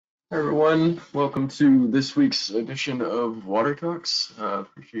Hi everyone, welcome to this week's edition of Water Talks.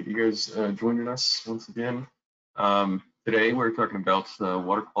 Appreciate you guys joining us once again. Today we're talking about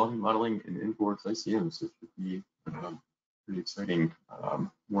water quality modeling in InfoWorks ICM, so it should be pretty exciting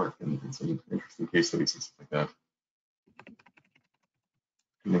work and some interesting case studies and stuff like that.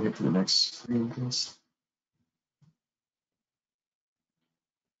 Can I get to the next screen, please?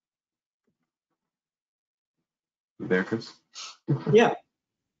 You there, Chris? Yeah.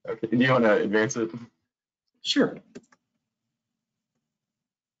 Okay, do you want to advance it? Sure.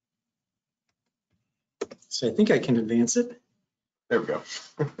 So I think I can advance it. There we go.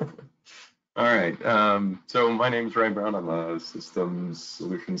 All right. So my name is Ryan Brown. I'm a systems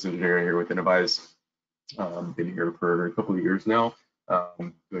solutions engineer here with InfoWorks. Been here for a couple of years now,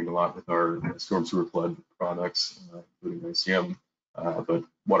 doing a lot with our storm sewer flood products, including ICM. But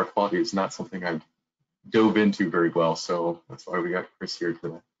water quality is not something I've dove into very well, so that's why we got Chris here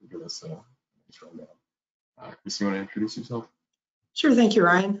to give us a nice rundown. Chris, you want to introduce yourself? Sure, thank you,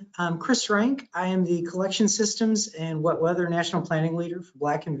 Ryan. I'm Chris Ranck. I am the Collection Systems and Wet Weather National Planning Leader for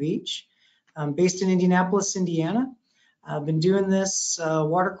Black & Veatch. I'm based in Indianapolis, Indiana. I've been doing this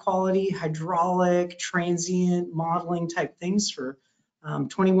water quality, hydraulic, transient modeling type things for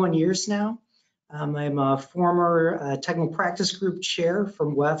 21 years now. I'm a former technical practice group chair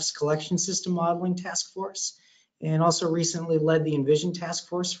from WEF's Collection System Modeling Task Force, and also recently led the Envision Task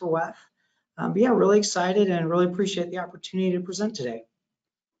Force for WEF. But yeah, really excited and really appreciate the opportunity to present today.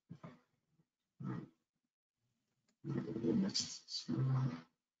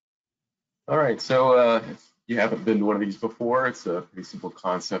 All right, so if you haven't been to one of these before, it's a pretty simple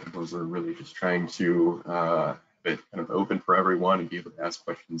concept where we're really just trying to have it kind of open for everyone and be able to ask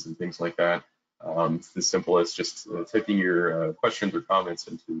questions and things like that. It's as simple as just typing your questions or comments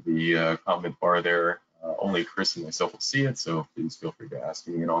into the comment bar there. Only Chris and myself will see it, so please feel free to ask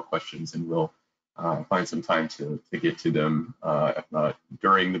any and all questions, and we'll find some time to get to them, if not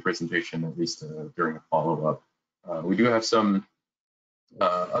during the presentation, at least during a follow-up. We do have some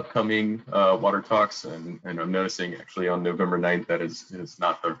upcoming water talks, and I'm noticing actually on November 9th that's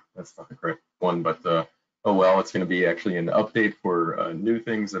not the correct one, but oh well, it's going to be actually an update for new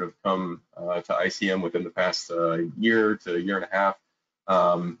things that have come to ICM within the past year to year and a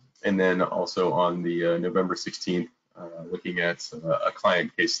half. And then also on the November 16th, looking at a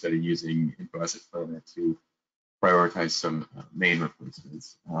client case study using InfoAsset Planner to prioritize some main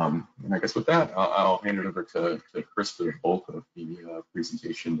replacements. And I guess with that, I'll hand it over to Chris for the bulk of the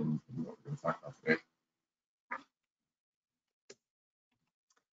presentation and what we're going to talk about today.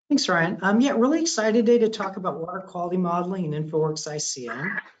 Thanks, Ryan. Yeah, really excited today to talk about water quality modeling in InfoWorks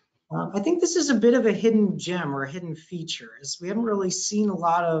ICM. I think this is a bit of a hidden gem or a hidden feature, as we haven't really seen a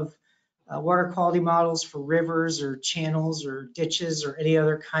lot of water quality models for rivers or channels or ditches or any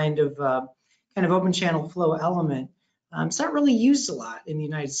other kind of open channel flow element. It's not really used a lot in the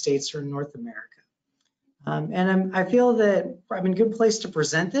United States or in North America. And I feel that I'm in a good place to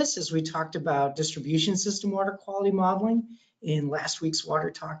present this, as we talked about distribution system water quality modeling in last week's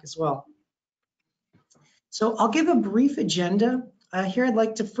water talk as well. So I'll give a brief agenda. Here I'd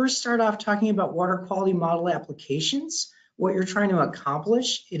like to first start off talking about water quality model applications, what you're trying to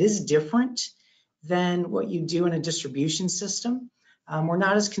accomplish. It is different than what you do in a distribution system. We're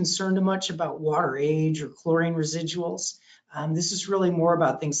not as concerned much about water age or chlorine residuals. This is really more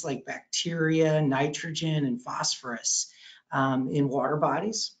about things like bacteria, nitrogen, and phosphorus in water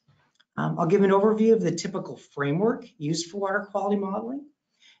bodies. I'll give an overview of the typical framework used for water quality modeling.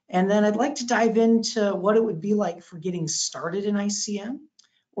 And then I'd like to dive into what it would be like for getting started in ICM,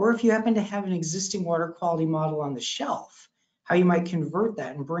 or if you happen to have an existing water quality model on the shelf, how you might convert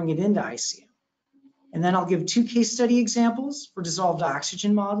that and bring it into ICM. And then I'll give 2 case study examples for dissolved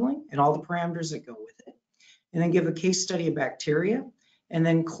oxygen modeling and all the parameters that go with it. And then give a case study of bacteria, and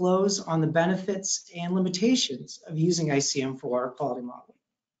then close on the benefits and limitations of using ICM for water quality modeling.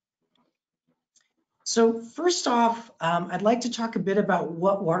 So first off, I'd like to talk a bit about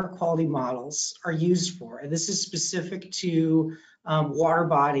what water quality models are used for. And this is specific to water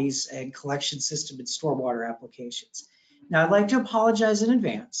bodies and collection system and stormwater applications. Now, I'd like to apologize in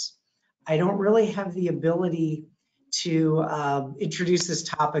advance. I don't really have the ability to introduce this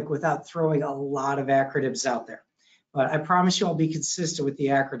topic without throwing a lot of acronyms out there. But I promise you I'll be consistent with the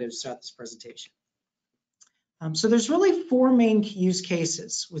acronyms throughout this presentation. So there's really 4 main use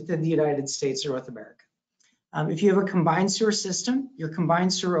cases within the United States or North America. If you have a combined sewer system, your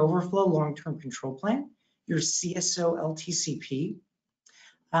combined sewer overflow long-term control plan, your CSO LTCP,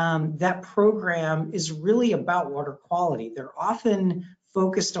 that program is really about water quality. They're often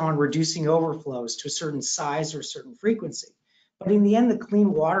focused on reducing overflows to a certain size or a certain frequency. But in the end, the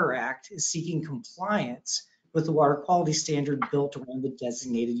Clean Water Act is seeking compliance with the water quality standard built around the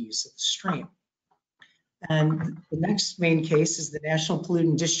designated use of the stream. And the next main case is the National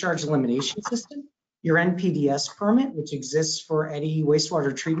Pollutant Discharge Elimination System, your NPDES permit, which exists for any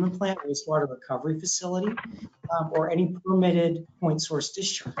wastewater treatment plant, wastewater recovery facility, or any permitted point source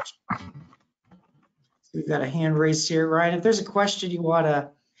discharge. So we've got a hand raised here, Ryan. If there's a question you want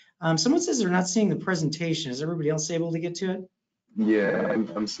to, someone says they're not seeing the presentation. Is everybody else able to get to it? Yeah,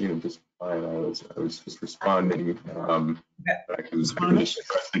 I'm seeing it just fine. I was just responding. But I can just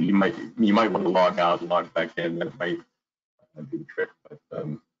stress that you might want to log out and log back in. That might do the trick. But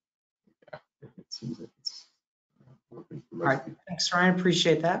yeah, it seems like it's working for most All right, thanks, Ryan.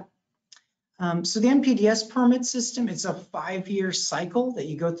 Appreciate that. So the NPDES permit system, it's a 5-year cycle that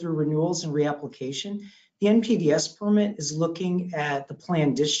you go through renewals and reapplication. The NPDES permit is looking at the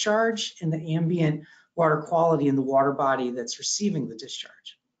planned discharge and the ambient water quality in the water body that's receiving the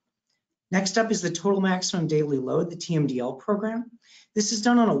discharge. Next up is the total maximum daily load, the TMDL program. This is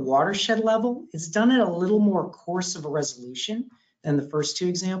done on a watershed level. It's done at a little more coarse of a resolution than the first two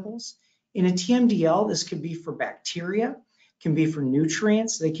examples. In a TMDL, this could be for bacteria, can be for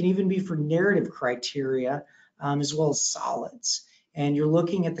nutrients, they can even be for narrative criteria, as well as solids. And you're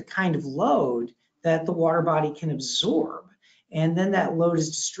looking at the kind of load that the water body can absorb. And then that load is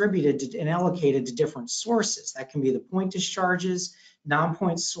distributed and allocated to different sources. That can be the point discharges,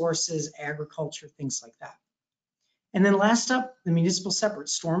 non-point sources, agriculture, things like that. And then last up, the municipal separate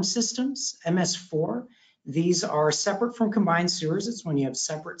storm systems, MS4. These are separate from combined sewers. It's when you have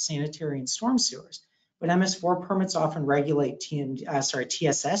separate sanitary and storm sewers. But MS4 permits often regulate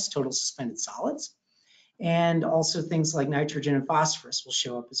TSS, total suspended solids. And also things like nitrogen and phosphorus will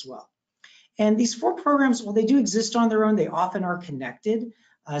show up as well. And these 4 programs, while they do exist on their own, they often are connected.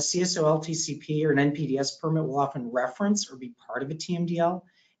 CSO LTCP or an NPDES permit will often reference or be part of a TMDL,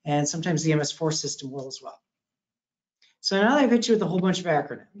 and sometimes the MS4 system will as well. So now that I've hit you with a whole bunch of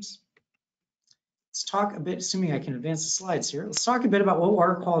acronyms, let's talk a bit, assuming I can advance the slides here, let's talk a bit about what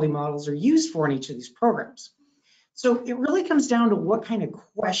water quality models are used for in each of these programs. So it really comes down to what kind of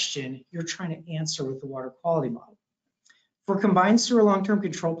question you're trying to answer with the water quality model. For combined sewer long-term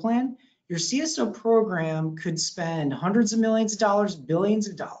control plan, your CSO program could spend hundreds of millions of dollars, billions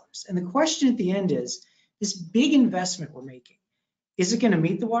of dollars. And the question at the end is, this big investment we're making, is it going to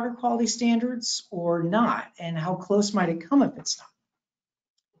meet the water quality standards or not? And how close might it come if it's not?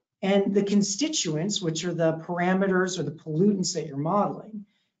 And the constituents, which are the parameters or the pollutants that you're modeling,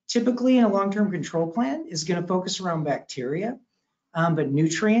 typically in a long-term control plan is going to focus around bacteria, but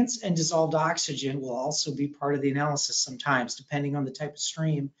nutrients and dissolved oxygen will also be part of the analysis sometimes, depending on the type of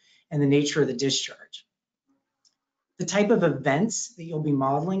stream and the nature of the discharge. The type of events that you'll be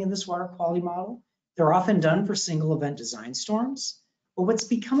modeling in this water quality model, they're often done for single event design storms, but what's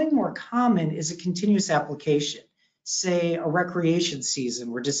becoming more common is a continuous application, say a recreation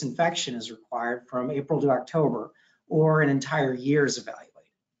season where disinfection is required from April to October, or an entire year is evaluated.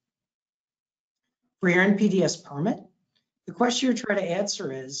 For your NPDES permit, the question you're trying to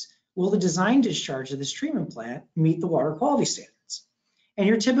answer is, will the design discharge of this treatment plant meet the water quality standards? And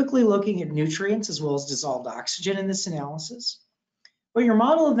you're typically looking at nutrients as well as dissolved oxygen in this analysis. But your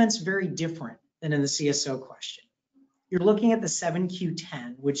model event's very different than in the CSO question. You're looking at the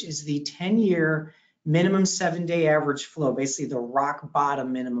 7Q10, which is the 10-year minimum 7-day average flow, basically the rock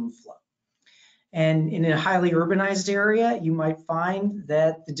bottom minimum flow. And in a highly urbanized area, you might find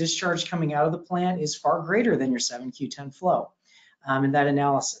that the discharge coming out of the plant is far greater than your 7Q10 flow in that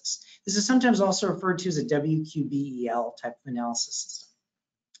analysis. This is sometimes also referred to as a WQBEL type of analysis system.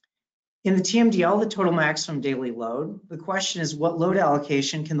 In the TMDL, the total maximum daily load, the question is what load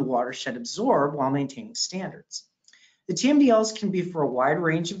allocation can the watershed absorb while maintaining standards? The TMDLs can be for a wide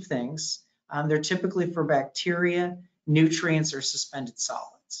range of things. They're typically for bacteria, nutrients, or suspended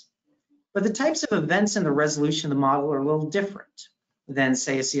solids. But the types of events in the resolution of the model are a little different than,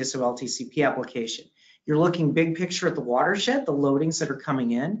 say, a CSO LTCP application. You're looking big picture at the watershed, the loadings that are coming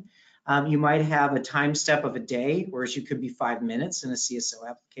in. You might have a time step of a day, whereas you could be 5 minutes in a CSO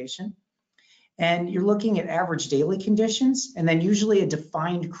application. And you're looking at average daily conditions, and then usually a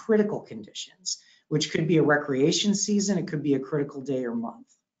defined critical conditions, which could be a recreation season, it could be a critical day or month.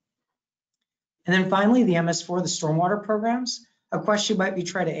 And then finally, the MS4, the stormwater programs. A question you might be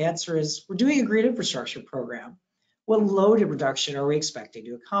trying to answer is, we're doing a grid infrastructure program. What load reduction are we expecting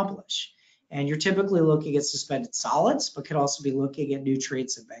to accomplish? And you're typically looking at suspended solids, but could also be looking at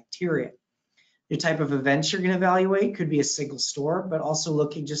nutrients and bacteria. The type of events you're going to evaluate could be a single storm, but also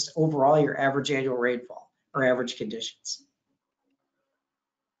looking just overall your average annual rainfall or average conditions.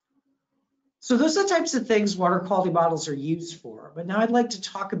 So those are the types of things water quality models are used for. But now I'd like to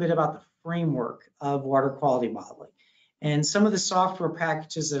talk a bit about the framework of water quality modeling and some of the software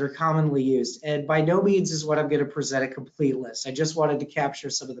packages that are commonly used. And by no means is what I'm going to present a complete list. I just wanted to capture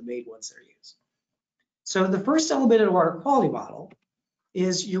some of the main ones that are used. So the first element of a water quality model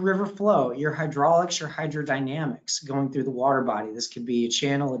is your river flow, your hydraulics, your hydrodynamics going through the water body. This could be a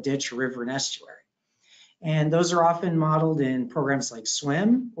channel, a ditch, a river, an estuary. And those are often modeled in programs like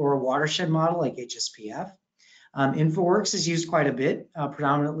SWIM or a watershed model like HSPF. InfoWorks is used quite a bit,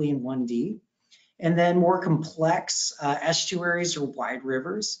 predominantly in 1D. And then more complex estuaries or wide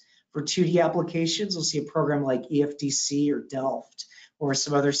rivers. For 2D applications, we'll see a program like EFDC or Delft or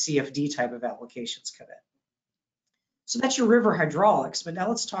some other CFD type of applications come in. So that's your river hydraulics, but now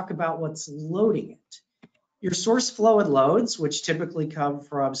let's talk about what's loading it. Your source flow and loads, which typically come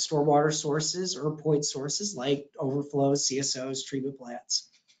from stormwater sources or point sources like overflows, CSOs, treatment plants.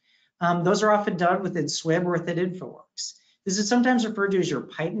 Those are often done within SWIM or within InfoWorks. This is sometimes referred to as your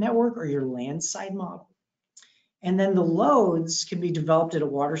pipe network or your landside model. And then the loads can be developed in a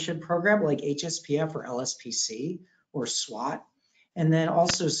watershed program like HSPF or LSPC or SWAT. And then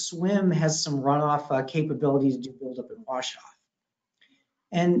also SWIM has some runoff capability to do buildup and wash off.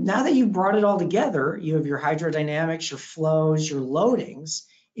 And now that you've brought it all together, you have your hydrodynamics, your flows, your loadings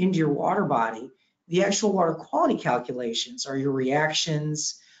into your water body. The actual water quality calculations are your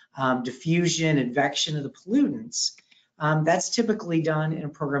reactions, diffusion, advection of the pollutants. That's typically done in a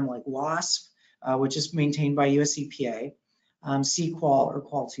program like WASP, which is maintained by US EPA, CQUAL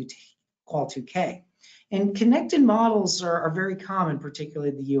or Qual2K. And connected models are very common, particularly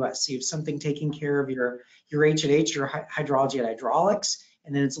in the US. So you have something taking care of your H&H, your hydrology and hydraulics,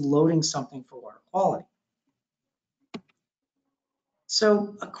 and then it's loading something for water quality.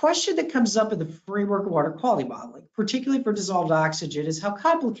 So a question that comes up in the framework of water quality modeling, particularly for dissolved oxygen, is how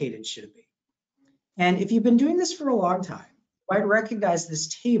complicated should it be? And if you've been doing this for a long time, you might recognize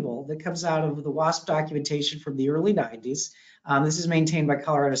this table that comes out of the WASP documentation from the early 90s. This is maintained by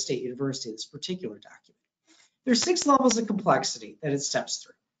Colorado State University, this particular document. There's 6 levels of complexity that it steps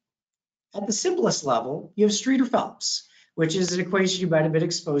through. At the simplest level, you have Streeter-Phelps, which is an equation you might have been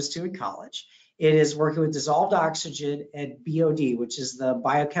exposed to in college. It is working with dissolved oxygen and BOD, which is the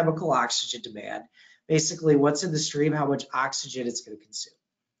biochemical oxygen demand. Basically, what's in the stream, how much oxygen it's going to consume.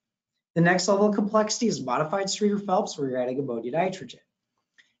 The next level of complexity is modified Streeter-Phelps, where you're adding ammonia nitrogen.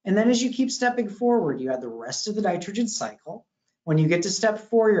 And then as you keep stepping forward, you add the rest of the nitrogen cycle. When you get to step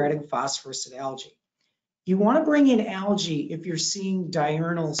 4, you're adding phosphorus and algae. You want to bring in algae if you're seeing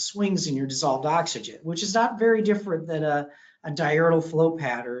diurnal swings in your dissolved oxygen, which is not very different than a diurnal flow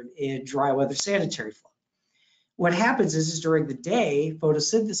pattern in dry weather sanitary flow. What happens is during the day,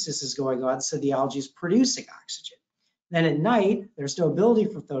 photosynthesis is going on, so the algae is producing oxygen. Then at night, there's no ability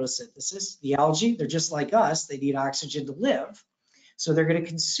for photosynthesis. The algae, they're just like us, they need oxygen to live, so they're going to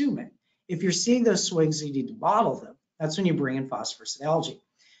consume it. If you're seeing those swings, you need to model them. That's when you bring in phosphorus and algae.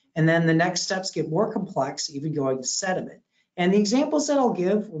 And then the next steps get more complex, even going to sediment. And the examples that I'll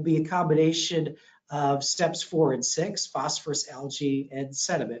give will be a combination of steps 4 and 6, phosphorus, algae, and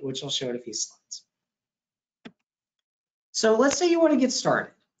sediment, which I'll show in a few slides. So let's say you want to get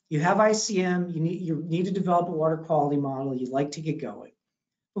started. You have ICM, you need to develop a water quality model, you'd like to get going.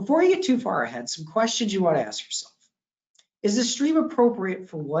 Before you get too far ahead, some questions you want to ask yourself. Is the stream appropriate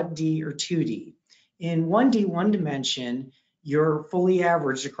for 1D or 2D? In 1D, one dimension, you're fully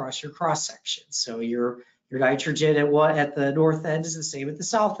averaged across your cross section. So your nitrogen at the north end is the same at the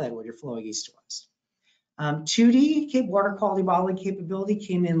south end when you're flowing east to west. 2D water quality modeling capability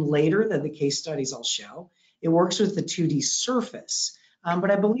came in later than the case studies I'll show. It works with the 2D surface, but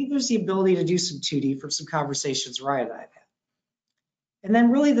I believe there's the ability to do some 2D from some conversations Ryan and I have had. And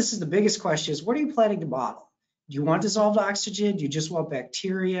then really this is the biggest question is, what are you planning to model? Do you want dissolved oxygen? Do you just want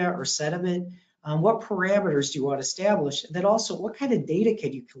bacteria or sediment? What parameters do you want to establish? And then also, what kind of data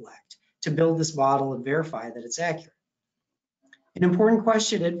can you collect to build this model and verify that it's accurate? An important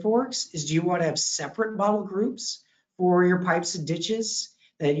question in InfoWorks is, do you want to have separate model groups for your pipes and ditches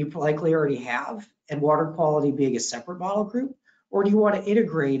that you likely already have, and water quality being a separate model group? Or do you want to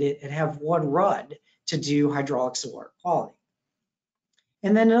integrate it and have one run to do hydraulics and water quality?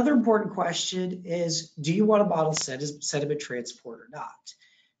 And then another important question is, do you want to model sediment transport or not?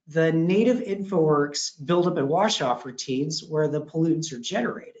 The native InfoWorks buildup and wash-off routines where the pollutants are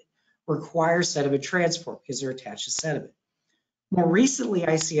generated require sediment transport because they're attached to sediment. More recently,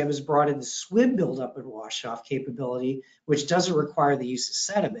 ICM has brought in the SWIM buildup and wash-off capability, which doesn't require the use of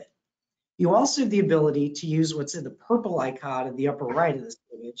sediment. You also have the ability to use what's in the purple icon in the upper right of this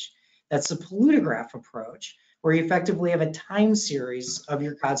image. That's the pollutograph approach, where you effectively have a time series of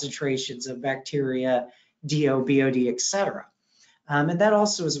your concentrations of bacteria, DO, BOD, etc. And that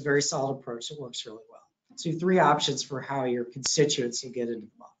also is a very solid approach that works really well. So you have 3 options for how your constituents will get into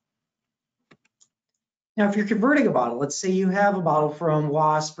the bottle. Now, if you're converting a bottle, let's say you have a bottle from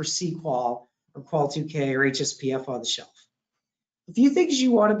WASP or Sequal or Qual2K or HSPF on the shelf. A few things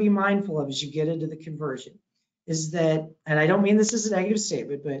you want to be mindful of as you get into the conversion is that, and I don't mean this as a negative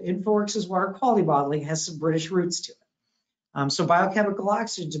statement, but InfoWorks' water quality modeling has some British roots to it. So biochemical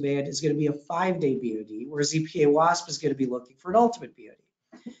oxygen demand is going to be a 5-day BOD, whereas EPA WASP is going to be looking for an ultimate BOD.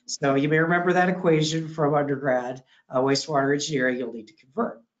 So you may remember that equation from undergrad, wastewater engineering, you'll need to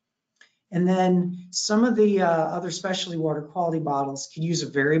convert. And then some of the other specialty water quality bottles can use a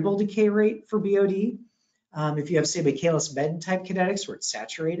variable decay rate for BOD. If you have, say, Michaelis-Menten type kinetics where it's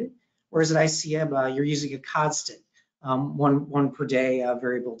saturated, whereas at ICM, you're using a constant, one per day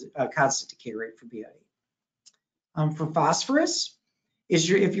variable constant decay rate for BOD. For phosphorus,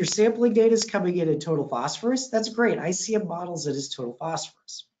 if your sampling data is coming in at total phosphorus, that's great. ICM models it as total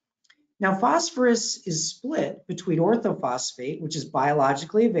phosphorus. Now, phosphorus is split between orthophosphate, which is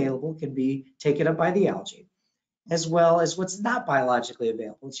biologically available, can be taken up by the algae, as well as what's not biologically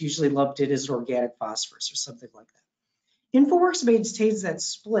available. It's usually lumped in as organic phosphorus or something like that. InfoWorks maintains that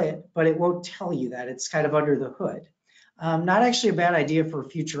split, but it won't tell you that. It's kind of under the hood. Not actually a bad idea for a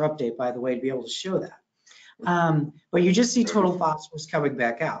future update, by the way, to be able to show that. But you just see total phosphorus coming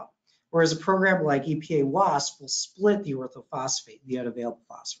back out, whereas a program like EPA WASP will split the orthophosphate, the unavailable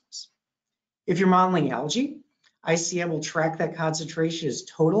phosphorus. If you're modeling algae, ICM will track that concentration as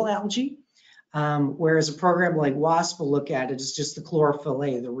total algae, whereas a program like WASP will look at it as just the chlorophyll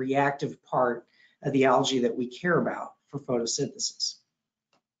A, the reactive part of the algae that we care about for photosynthesis.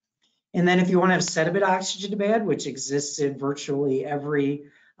 And then if you want to have sediment oxygen demand, which exists in virtually every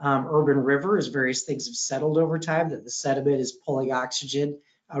urban river, as various things have settled over time, that the sediment is pulling oxygen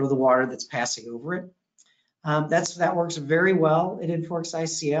out of the water that's passing over it. That works very well in InfoWorks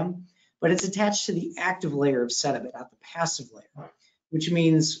ICM, but it's attached to the active layer of sediment, not the passive layer, which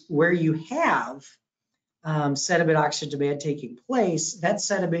means where you have sediment oxygen demand taking place, that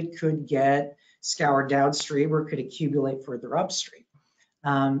sediment could get scoured downstream or could accumulate further upstream.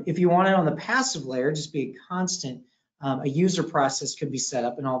 If you want it on the passive layer, just be a constant, a user process could be set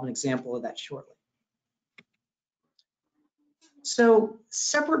up, and I'll have an example of that shortly. So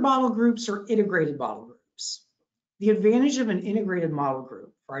separate model groups or integrated model groups. The advantage of an integrated model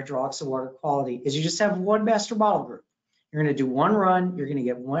group for hydraulics and water quality is you just have one master model group. You're going to do one run, you're going to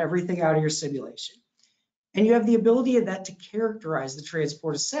get everything out of your simulation. And you have the ability of that to characterize the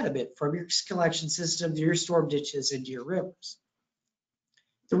transport of sediment from your collection system to your storm ditches into your rivers.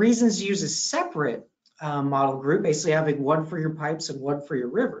 The reasons to use a separate model group, basically having one for your pipes and one for your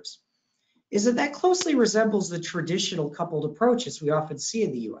rivers, is that closely resembles the traditional coupled approaches we often see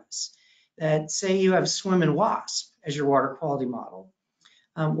in the US. That say you have SWIM and WASP as your water quality model.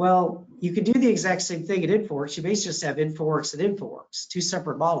 Well, you could do the exact same thing at InfoWorks. You basically just have InfoWorks and InfoWorks, 2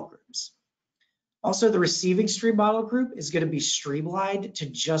 separate model groups. Also, the receiving stream model group is going to be streamlined to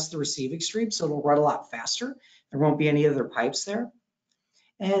just the receiving stream, so it'll run a lot faster. There won't be any other pipes there.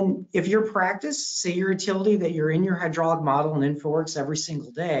 And if your practice, say your utility that you're in your hydraulic model in InfoWorks every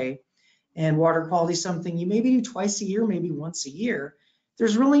single day, and water quality is something you maybe do twice a year, maybe once a year,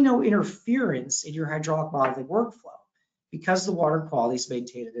 there's really no interference in your hydraulic modeling workflow because the water quality is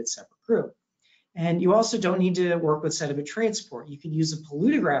maintained in its separate group. And you also don't need to work with sediment transport. You can use a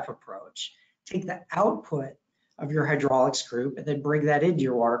pollutograph approach, take the output of your hydraulics group, and then bring that into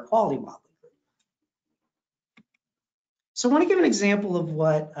your water quality modeling group. So I want to give an example of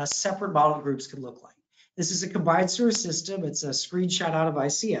what separate model groups can look like. This is a combined sewer system. It's a screenshot out of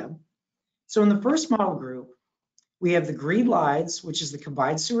ICM. So in the first model group, we have the green lines, which is the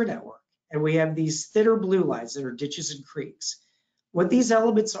combined sewer network, and we have these thinner blue lines that are ditches and creeks. What these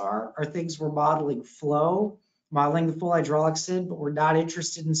elements are things we're modeling flow, modeling the full hydraulics in, but we're not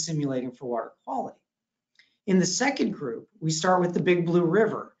interested in simulating for water quality. In the second group, we start with the big blue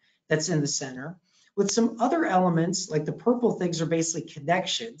river that's in the center, with some other elements, like the purple things are basically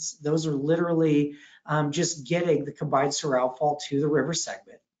connections. Those are literally just getting the combined sewer outfall to the river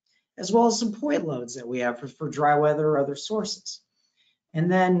segment, as well as some point loads that we have for dry weather or other sources.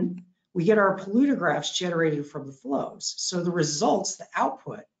 And then we get our pollutographs generated from the flows. So the results, the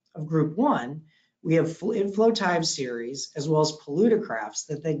output of group 1, we have inflow time series as well as pollutographs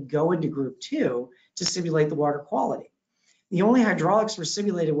that then go into group 2 to simulate the water quality. The only hydraulics for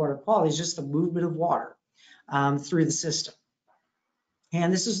simulated water quality is just the movement of water through the system.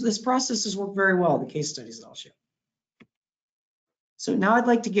 And this process has worked very well in the case studies that I'll show. So now I'd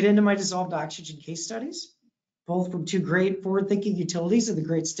like to get into my dissolved oxygen case studies. both from two great forward-thinking utilities in the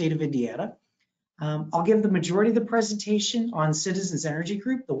great state of Indiana. I'll give the majority of the presentation on Citizens Energy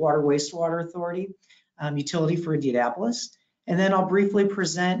Group, the Water Wastewater Authority utility for Indianapolis. And then I'll briefly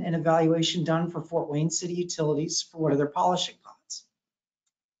present an evaluation done for Fort Wayne City Utilities for one of their polishing ponds.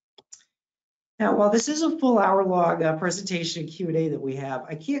 Now, while this is a full hour-long presentation and Q&A that we have,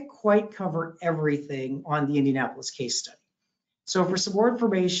 I can't quite cover everything on the Indianapolis case study. So for some more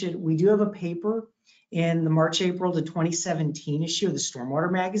information, we do have a paper in the March-April to 2017 issue of the Stormwater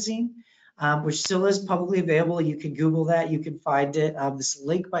magazine, which still is publicly available. You can Google that, you can find it. This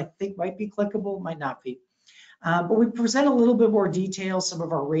link I think might be clickable, might not be. But we present a little bit more detail, some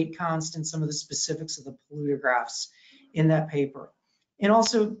of our rate constants, some of the specifics of the pollutographs in that paper. And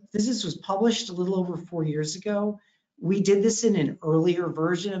also, this was published a little over 4 years ago. We did this in an earlier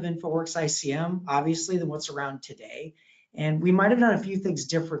version of InfoWorks ICM, obviously, than what's around today. And we might have done a few things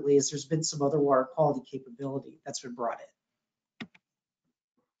differently as there's been some other water quality capability that's been brought in.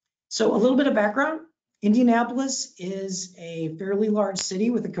 So a little bit of background. Indianapolis is a fairly large city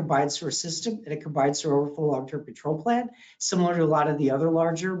with a combined sewer system and a combined sewer overflow long-term control plan, similar to a lot of the other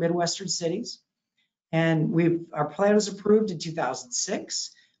larger Midwestern cities. And our plan was approved in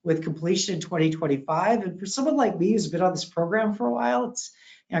 2006 with completion in 2025. And for someone like me who's been on this program for a while,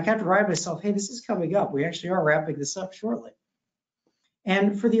 I kind of remind myself, hey, this is coming up. We actually are wrapping this up shortly.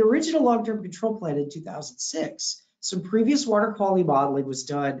 And for the original long-term control plan in 2006, some previous water quality modeling was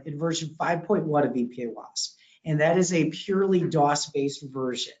done in version 5.1 of EPA WASP. And that is a purely DOS-based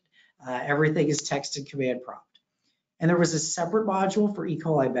version. Everything is text and command prompt. And there was a separate module for E.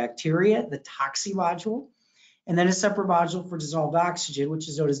 coli bacteria, the Toxi module, and then a separate module for dissolved oxygen, which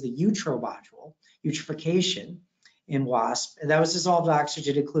is known as the Utro module, eutrophication in WASP. And that was dissolved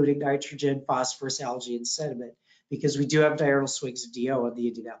oxygen, including nitrogen, phosphorus, algae, and sediment, because we do have diurnal swings of DO on the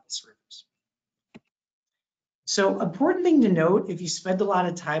Indianapolis rivers. So important thing to note, if you spend a lot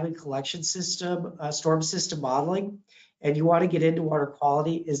of time in collection system, storm system modeling, and you want to get into water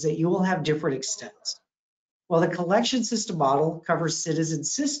quality, is that you will have different extents. Well, the collection system model covers citizen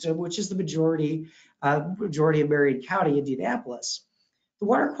system, which is the majority of Marion County, Indianapolis. The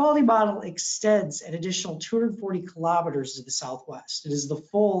water quality model extends an additional 240 kilometers to the southwest. It is the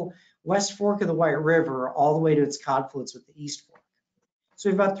full west fork of the White River all the way to its confluence with the east fork. So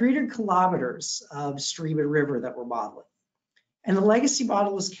we have about 300 kilometers of stream and river that we're modeling. And the legacy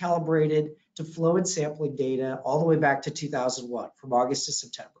model was calibrated to flow and sampling data all the way back to 2001, from August to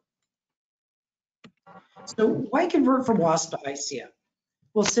September. So why convert from WASP to ICM?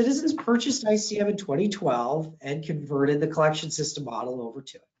 Well, Citizens purchased ICM in 2012 and converted the collection system model over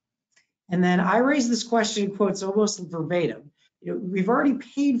to it. And then I raised this question in quotes almost verbatim. We've already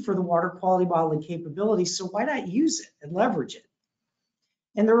paid for the water quality modeling capability, so why not use it and leverage it?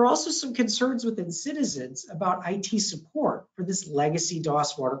 And there are also some concerns within Citizens about IT support for this legacy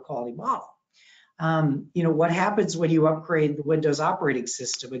DOS water quality model. What happens when you upgrade the Windows operating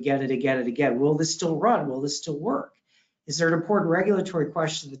system again and again and again? Will this still run? Will this still work? Is there an important regulatory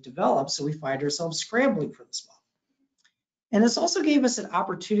question that develops, so we find ourselves scrambling for this model? And this also gave us an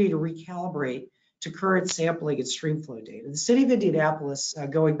opportunity to recalibrate to current sampling and streamflow data. The city of Indianapolis,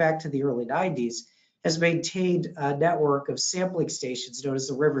 going back to the early 90s, has maintained a network of sampling stations known as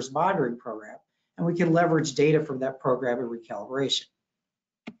the Rivers Monitoring Program, and we can leverage data from that program in recalibration.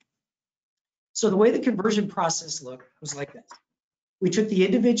 So the way the conversion process looked was like this. We took the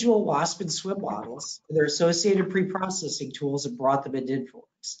individual WASP and SWIM models and their associated pre-processing tools and brought them into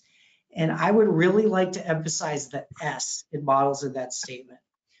InfoWorks. And I would really like to emphasize the S in models in that statement.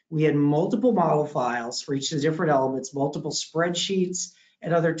 We had multiple model files for each of the different elements, multiple spreadsheets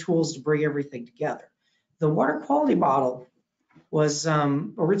and other tools to bring everything together. The water quality model was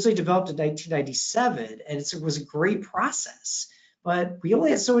originally developed in 1997, and it was a great process, but we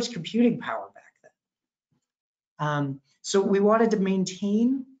only had so much computing power back then. So we wanted to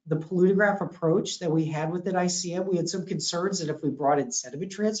maintain the pollutograph approach that we had within ICM. We had some concerns that if we brought in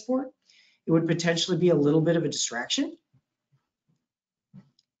sediment transport, it would potentially be a little bit of a distraction.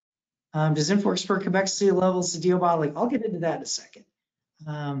 Does InfoWorks for complexity levels to DO modeling? I'll get into that in a second.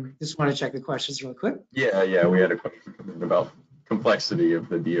 Just want to check the questions real quick. Yeah, we had a question about complexity of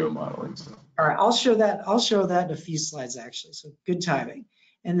the DO modeling. So. All right, I'll show that in a few slides actually, so good timing.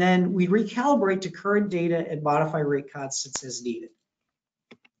 And then we recalibrate to current data and modify rate constants as needed.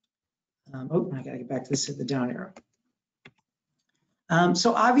 I gotta get back to this, hit the down arrow.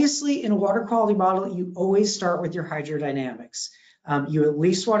 So obviously in a water quality model, you always start with your hydrodynamics. You at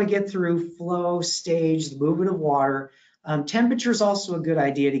least want to get through flow, stage, the movement of water. Temperature is also a good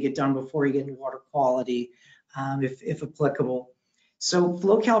idea to get done before you get into water quality, if applicable. So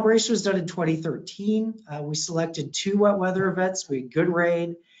flow calibration was done in 2013. We selected 2 wet weather events. We had good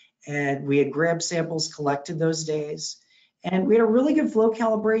rain, and we had grab samples collected those days. And we had a really good flow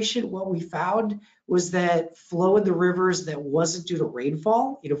calibration. What we found was that flow in the rivers that wasn't due to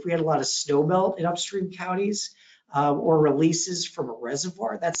rainfall, if we had a lot of snow melt in upstream counties or releases from a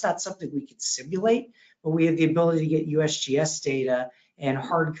reservoir, that's not something we can simulate, but we have the ability to get USGS data and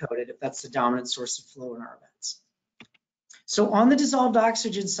hard code it if that's the dominant source of flow in our events. So on the dissolved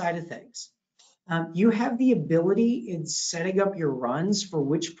oxygen side of things, you have the ability in setting up your runs for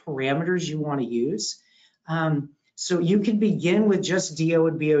which parameters you want to use. So you can begin with just DO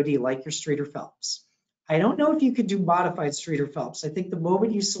and BOD like your Streeter-Phelps. I don't know if you could do modified Streeter-Phelps. I think the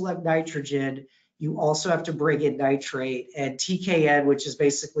moment you select nitrogen, you also have to bring in nitrate and TKN, which is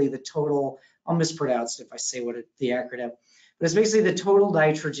basically the total, I'll mispronounce it if I say the acronym, but it's basically the total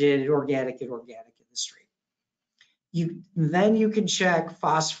nitrogen and organic in the stream. Then you can check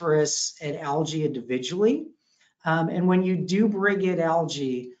phosphorus and algae individually. And when you do bring in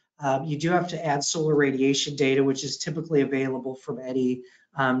algae, you do have to add solar radiation data, which is typically available from any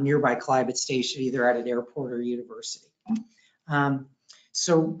nearby climate station, either at an airport or university.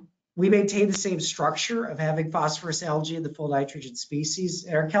 So we maintain the same structure of having phosphorus, algae, and the full nitrogen species.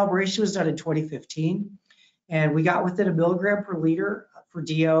 And our calibration was done in 2015. And we got within 1 milligram per liter for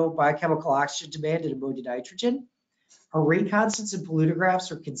DO, biochemical oxygen demand, and ammonia nitrogen. Our rate constants and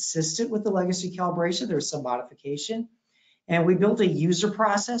pollutographs are consistent with the legacy calibration. There's some modification. And we built a user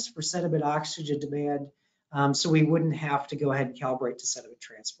process for sediment oxygen demand, so we wouldn't have to go ahead and calibrate to sediment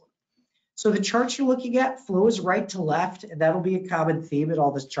transport. So the charts you're looking at, flow is right to left, and that'll be a common theme in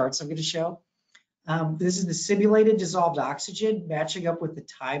all the charts I'm going to show. This is the simulated dissolved oxygen matching up with the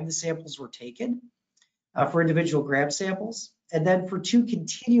time the samples were taken for individual gram samples. And then for 2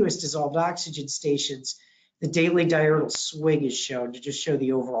 continuous dissolved oxygen stations, the daily diurnal swing is shown to just show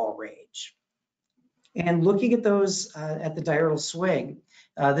the overall range. And looking at those at the diurnal swing,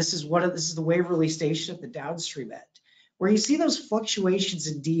 this is the Waverly station at the downstream end, where you see those fluctuations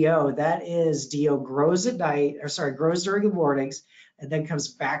in DO. That is, DO grows at night, grows during the mornings, and then comes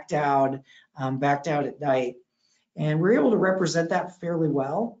back down at night. And we're able to represent that fairly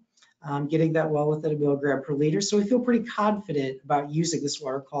well, getting that well within 1 milligram per liter. So we feel pretty confident about using this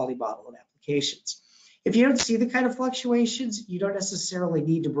water quality model in applications. If you don't see the kind of fluctuations, you don't necessarily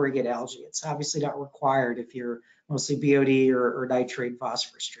need to bring in algae. It's obviously not required if you're mostly BOD or nitrate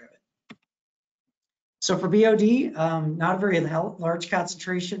phosphorus driven. So for BOD, not a very large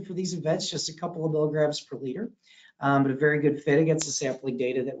concentration for these events, just a couple of milligrams per liter, but a very good fit against the sampling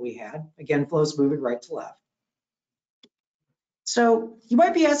data that we had. Again, flow's moving right to left. So you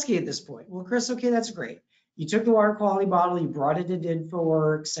might be asking at this point, well, Chris, okay, that's great. You took the water quality model, you brought it into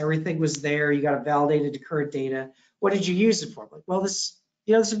InfoWorks, everything was there, you got it validated to current data. What did you use it for? Like, well, this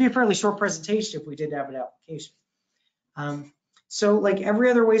would be a fairly short presentation if we didn't have an application. So like every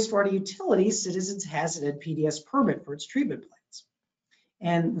other wastewater utility, Citizens has an NPDES permit for its treatment plants.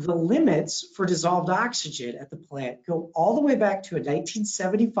 And the limits for dissolved oxygen at the plant go all the way back to a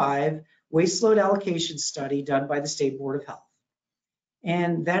 1975 waste load allocation study done by the State Board of Health.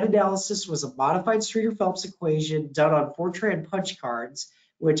 And that analysis was a modified Streeter-Phelps equation done on Fortran punch cards,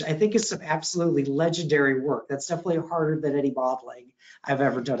 which I think is some absolutely legendary work. That's definitely harder than any modeling I've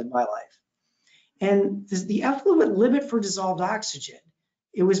ever done in my life. And the effluent limit for dissolved oxygen,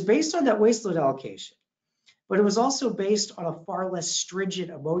 it was based on that waste load allocation, but it was also based on a far less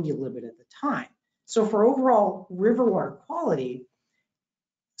stringent ammonia limit at the time. So for overall river water quality,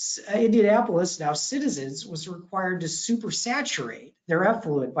 Indianapolis, now Citizens, was required to supersaturate their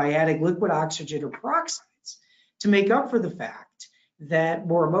effluent by adding liquid oxygen or peroxides to make up for the fact that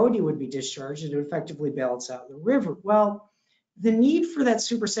more ammonia would be discharged and effectively balance out the river. Well, the need for that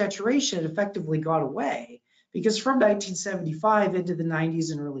supersaturation had effectively gone away because from 1975 into the 90s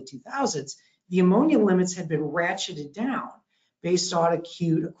and early 2000s, the ammonia limits had been ratcheted down based on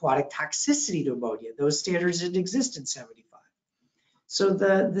acute aquatic toxicity to ammonia. Those standards didn't exist in 75. So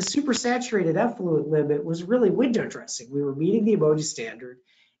the supersaturated effluent limit was really window dressing. We were meeting the ammonia standard.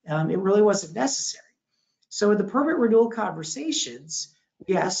 It really wasn't necessary. So in the permit renewal conversations,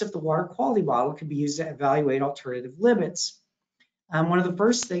 we asked if the water quality model could be used to evaluate alternative limits. One of the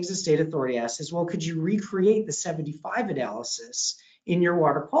first things the state authority asked is, well, could you recreate the 75 analysis in your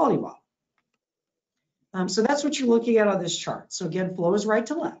water quality model? So that's what you're looking at on this chart. So again, flow is right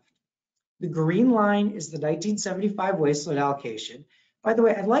to left. The green line is the 1975 waste load allocation. By the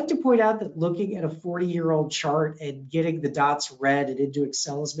way, I'd like to point out that looking at a 40-year-old chart and getting the dots red and into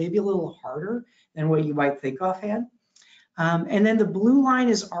Excel is maybe a little harder than what you might think offhand. And then the blue line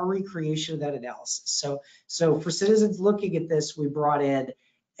is our recreation of that analysis. So for citizens looking at this, we brought in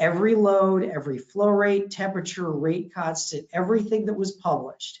every load, every flow rate, temperature, rate constant, everything that was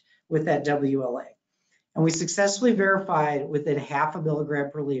published with that WLA. And we successfully verified within 0.5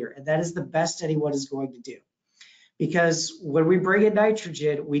 milligram per liter. And that is the best anyone is going to do. Because when we bring in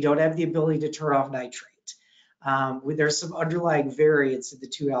nitrogen, we don't have the ability to turn off nitrate. There's some underlying variance in the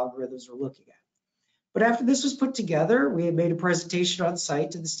two algorithms we're looking at. But after this was put together, we had made a presentation on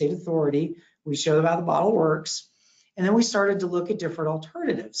site to the state authority. We showed them how the model works. And then we started to look at different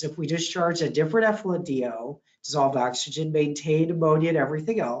alternatives. If we discharge a different effluent DO, dissolved oxygen, maintained ammonia and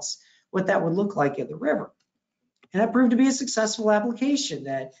everything else, what that would look like in the river. And that proved to be a successful application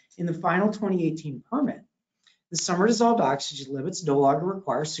that in the final 2018 permit, the summer dissolved oxygen limits no longer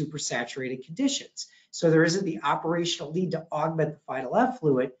require supersaturated conditions. So there isn't the operational need to augment the final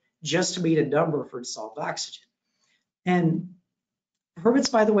effluent just to meet a number for dissolved oxygen. And permits,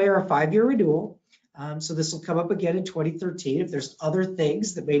 by the way, are a 5-year renewal. So this will come up again in 2013. If there's other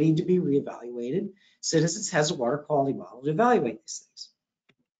things that may need to be reevaluated, Citizens has a water quality model to evaluate these things.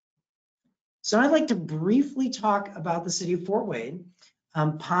 So I'd like to briefly talk about the city of Fort Wayne.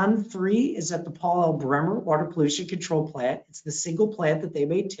 Pond 3 is at the Paul L. Bremer Water Pollution Control Plant. It's the single plant that they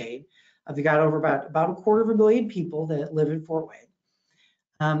maintain. They've got over about 250,000 people that live in Fort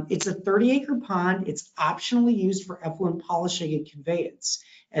Wayne. It's a 30-acre pond. It's optionally used for effluent polishing and conveyance.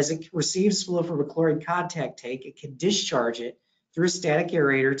 As it receives flow from a chlorine contact tank, it can discharge it through a static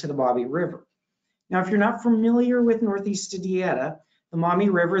aerator to the Maumee River. Now, if you're not familiar with Northeast Indiana, the Maumee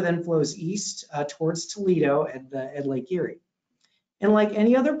River then flows east towards Toledo and Lake Erie. And like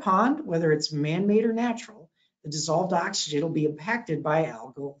any other pond, whether it's man-made or natural, the dissolved oxygen will be impacted by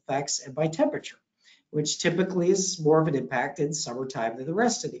algal effects and by temperature, which typically is more of an impact in summertime than the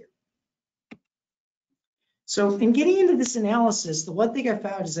rest of the year. So in getting into this analysis, the one thing I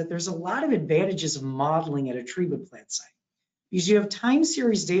found is that there's a lot of advantages of modeling at a treatment plant site, because you have time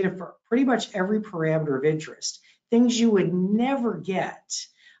series data for pretty much every parameter of interest, things you would never get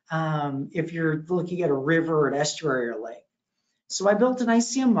if you're looking at a river, an estuary, or a lake. So I built an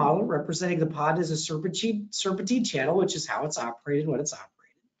ICM model representing the pond as a serpentine channel, which is how it's operated when it's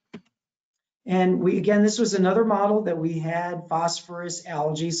operated. And again, this was another model that we had phosphorus,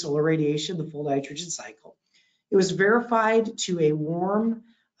 algae, solar radiation, the full nitrogen cycle. It was verified to a warm,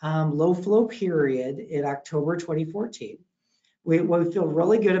 low flow period in October 2014. We feel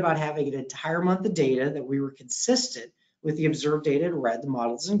really good about having an entire month of data that we were consistent with the observed data in red, the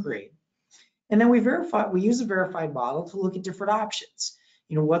models in green. And then we use a verified model to look at different options.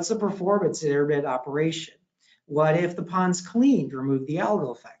 You know, what's the performance in intermittent operation? What if the pond's cleaned, remove the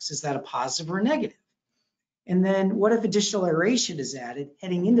algal effects? Is that a positive or a negative? And then what if additional aeration is added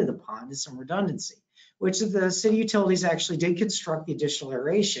heading into the pond as some redundancy, which the city utilities actually did construct the additional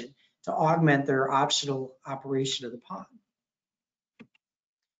aeration to augment their optional operation of the pond.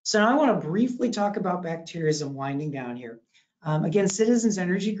 So now I want to briefly talk about bacteria as I'm winding down here. Again, Citizens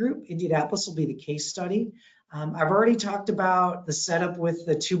Energy Group, Indianapolis will be the case study. I've already talked about the setup with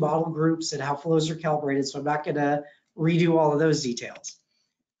the 2 model groups and how flows are calibrated, so I'm not going to redo all of those details.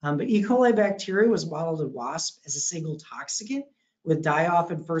 But E. coli bacteria was modeled in WASP as a single toxicant with die-off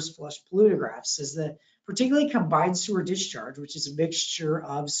and first flush pollutographs as the particularly combined sewer discharge, which is a mixture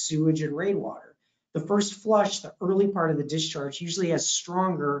of sewage and rainwater. The first flush, the early part of the discharge, usually has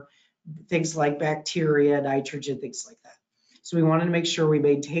stronger things like bacteria, nitrogen, things like that. So we wanted to make sure we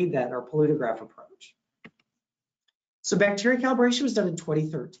maintained that in our pollutograph approach. So bacteria calibration was done in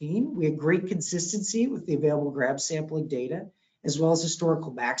 2013. We had great consistency with the available grab sampling data, as well as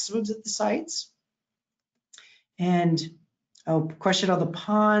historical maximums at the sites. And a question on the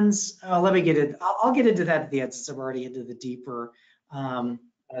ponds. Let me get it. I'll get into that at the end since I'm already into the deeper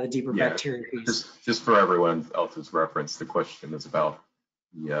bacteria piece. Just for everyone else's reference, the question is about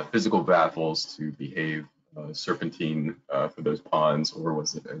the physical baffles to behave serpentine for those ponds, or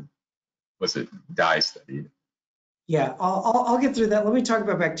was it dye studied? Yeah, I'll get through that. Let me talk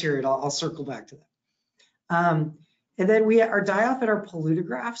about bacteria, and I'll circle back to that. And then our die-off and our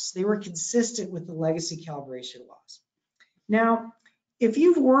pollutographs, they were consistent with the legacy calibration laws. Now, if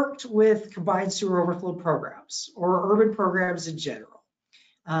you've worked with combined sewer overflow programs or urban programs in general,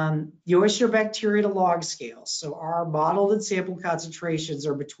 you always show bacteria to log scales. So our modeled and sample concentrations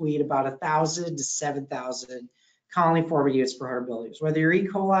are between about 1,000 to 7,000 colony forming units per 100 milliliters. Whether you're E.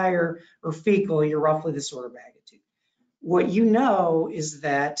 coli or fecal, you're roughly this order of magnitude. What you know is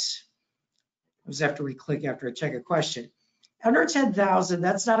that, I was after we click after I check a question, under 10,000,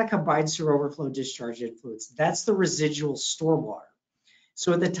 that's not a combined sewer overflow discharge influence. That's the residual stormwater.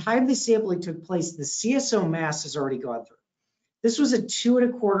 So at the time the sampling took place, the CSO mass has already gone through. This was a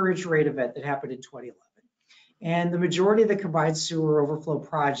 2.25-inch rate event that happened in 2011. And the majority of the combined sewer overflow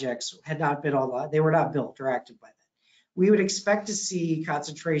projects had not been they were not built or active by then. We would expect to see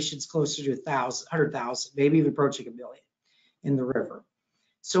concentrations closer to 100,000, maybe even approaching 1 million in the river.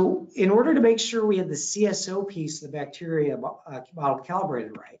 So in order to make sure we had the CSO piece of the bacteria model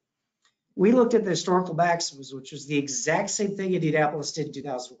calibrated right, we looked at the historical maxims, which was the exact same thing Indianapolis did in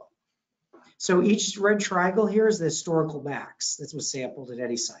 2001. So each red triangle here is the historical max that was sampled at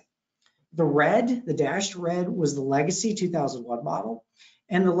any site. The red, the dashed red, was the legacy 2001 model,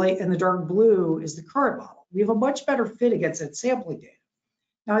 and the dark blue is the current model. We have a much better fit against that sampling data.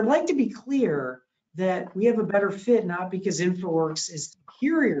 Now, I'd like to be clear that we have a better fit not because InfoWorks is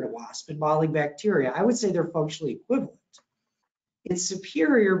superior to WASP in modeling bacteria. I would say they're functionally equivalent. It's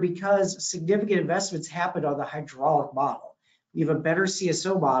superior because significant investments happened on the hydraulic model. We have a better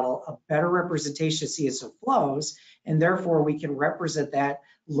CSO model, a better representation of CSO flows, and therefore we can represent that,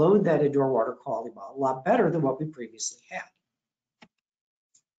 load that into our water quality model a lot better than what we previously had.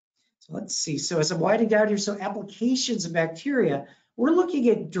 So let's see. So as I'm winding down here, so applications of bacteria, we're looking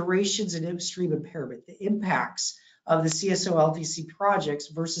at durations and upstream impairment, the impacts of the CSO LTC projects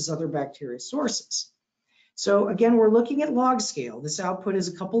versus other bacteria sources. So again, we're looking at log scale. This output is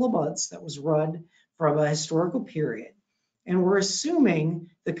a couple of months that was run from a historical period. And we're assuming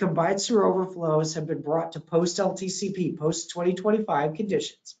the combined sewer overflows have been brought to post-LTCP, post-2025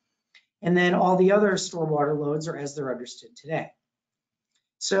 conditions. And then all the other stormwater loads are as they're understood today.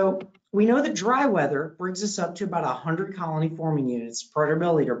 So we know that dry weather brings us up to about 100 colony forming units per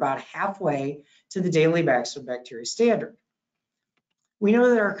milliliter, about halfway to the daily maximum bacteria standard. We know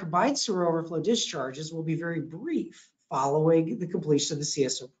that our combined sewer overflow discharges will be very brief following the completion of the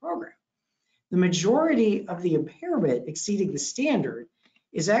CSO program. The majority of the impairment exceeding the standard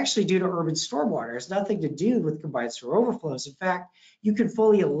is actually due to urban stormwater. It has nothing to do with combined sewer overflows. In fact, you can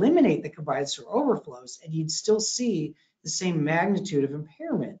fully eliminate the combined sewer overflows and you'd still see the same magnitude of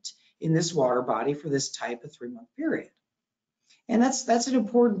impairment in this water body for this type of 3-month period. And that's an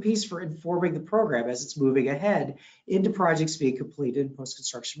important piece for informing the program as it's moving ahead into projects being completed in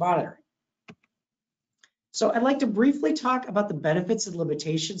post-construction monitoring. So I'd like to briefly talk about the benefits and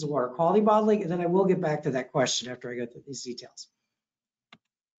limitations of water quality modeling, and then I will get back to that question after I go through these details.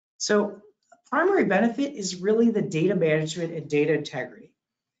 So primary benefit is really the data management and data integrity.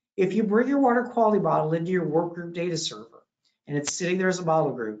 If you bring your water quality model into your work group data server and it's sitting there as a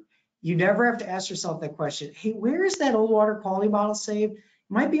model group, you never have to ask yourself that question, hey, where is that old water quality model saved? It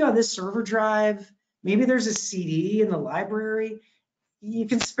might be on this server drive. Maybe there's a CD in the library. You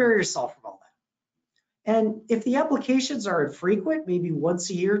can spare yourself from all that. And if the applications are infrequent, maybe once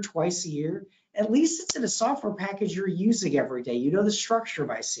a year, twice a year, at least it's in a software package you're using every day. You know the structure of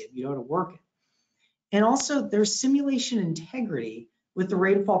ICM, you know how to work it. And also there's simulation integrity with the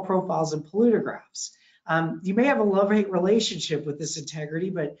rainfall profiles and polluter graphs. You may have a love-hate relationship with this integrity,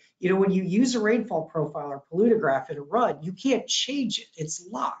 but you know when you use a rainfall profile or polluter graph in a run, you can't change it. It's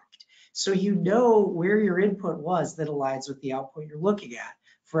locked. So you know where your input was that aligns with the output you're looking at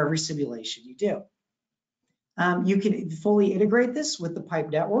for every simulation you do. You can fully integrate this with the pipe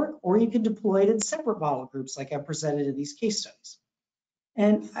network, or you can deploy it in separate model groups like I presented in these case studies.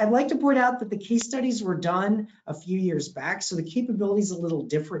 And I'd like to point out that the case studies were done a few years back, so the capability is a little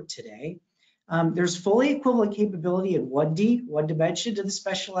different today. There's fully equivalent capability in 1D, one dimension, to the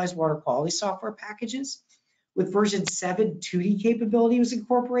specialized water quality software packages. With version 7, 2D capability was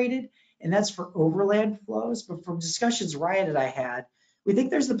incorporated, and that's for overland flows. But from discussions Ryan and I had, we think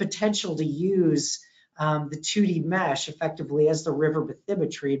there's the potential to use the 2D mesh effectively as the river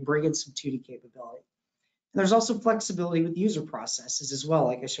bathymetry and bring in some 2D capability. And there's also flexibility with user processes as well,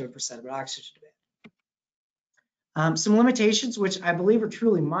 like I showed for sediment oxygen demand. Some limitations, which I believe are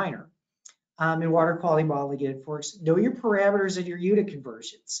truly minor in water quality modeling in InfoWorks. Know your parameters and your unit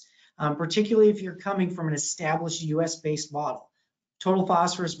conversions, particularly if you're coming from an established US-based model. Total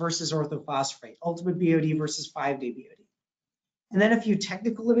phosphorus versus orthophosphate, ultimate BOD versus 5-day BOD. And then a few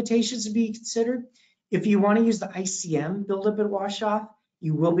technical limitations to be considered. If you want to use the ICM buildup and wash off,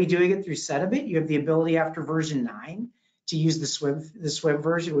 you will be doing it through sediment. You have the ability after version 9 to use the swim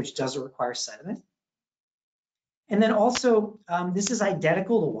version, which doesn't require sediment. And then also, this is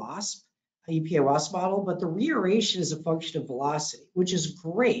identical to WASP, EPA WASP model, but the reaeration is a function of velocity, which is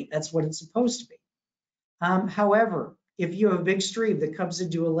great. That's what it's supposed to be. However, if you have a big stream that comes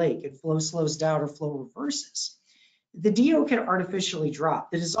into a lake and flow slows down or flow reverses, the DO can artificially drop.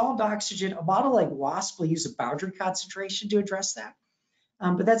 The dissolved oxygen, a model like WASP will use a boundary concentration to address that.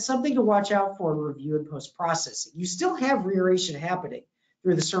 But that's something to watch out for in review and post-processing. You still have reaeration happening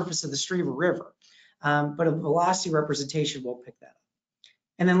through the surface of the stream or river. but a velocity representation won't pick that up.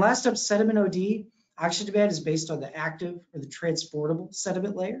 And then last up, sediment OD. Oxygen demand is based on the active or the transportable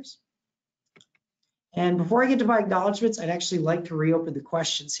sediment layers. And before I get to my acknowledgements, I'd actually like to reopen the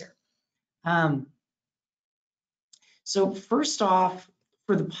questions here. So first off,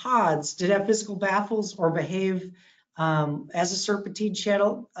 for the pods, did it have physical baffles or behave as a serpentine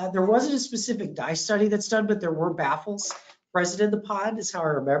channel? There wasn't a specific dye study that's done, but there were baffles present in the pod, is how I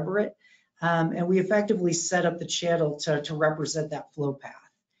remember it. And we effectively set up the channel to represent that flow path.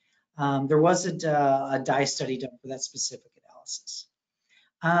 There wasn't a dye study done for that specific analysis.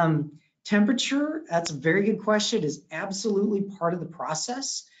 Temperature, that's a very good question, is absolutely part of the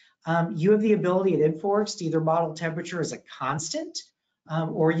process. You have the ability at InfoWorks to either model temperature as a constant,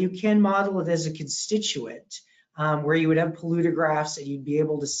 or you can model it as a constituent, where you would have pollutographs and you'd be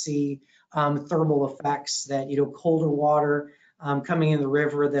able to see thermal effects that, colder water coming in the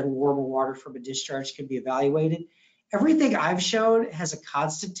river than warmer water from a discharge can be evaluated. Everything I've showed has a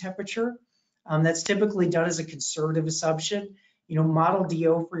constant temperature. That's typically done as a conservative assumption. Model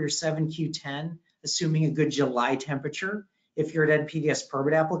DO for your 7Q10, assuming a good July temperature. If you're at NPDES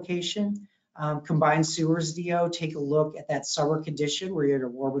permit application, combined sewers DO, take a look at that summer condition where you're at a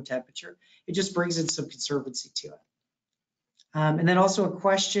warmer temperature. It just brings in some conservancy to it. And then also a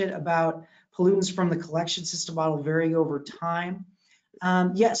question about pollutants from the collection system model varying over time.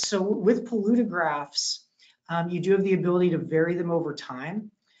 Yes, so with pollutographs, you do have the ability to vary them over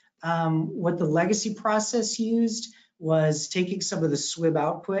time. What the legacy process used was taking some of the SWIB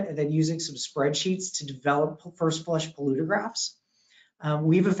output and then using some spreadsheets to develop first flush pollutographs.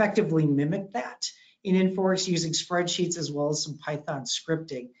 We've effectively mimicked that in InfoWorks using spreadsheets as well as some Python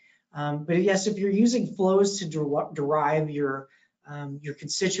scripting. But yes, if you're using flows to derive your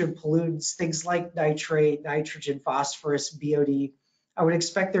constituent pollutants, things like nitrate, nitrogen, phosphorus, BOD, I would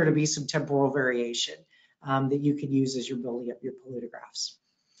expect there to be some temporal variation that you can use as you're building up your pollutographs.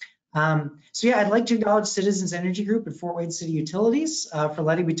 So yeah, I'd like to acknowledge Citizens Energy Group and Fort Wayne City Utilities for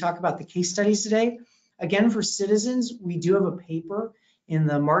letting me talk about the case studies today. Again, for Citizens, we do have a paper in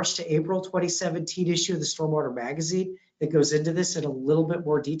the March to April 2017 issue of the Stormwater magazine that goes into this in a little bit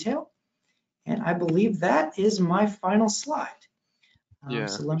more detail. And I believe that is my final slide. Yeah,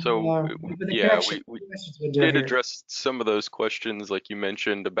 so let me, we did address some of those questions, like you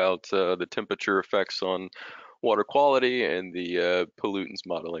mentioned, about the temperature effects on water quality and the pollutants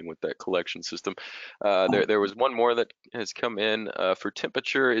modeling with that collection system. There was one more that has come in for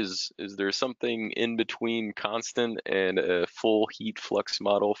temperature. Is there something in between constant and a full heat flux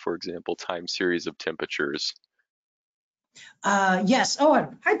model, for example, time series of temperatures? Yes. Oh,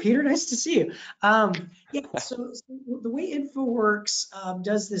 hi, Peter. Nice to see you. Yeah, so the way InfoWorks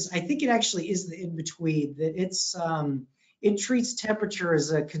does this, I think it actually is the in-between, that it treats temperature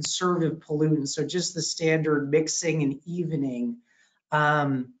as a conservative pollutant, so just the standard mixing and evening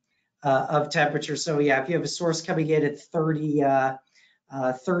of temperature. So yeah, if you have a source coming in at 30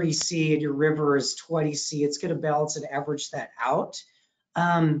 C and your river is 20 C, it's going to balance and average that out.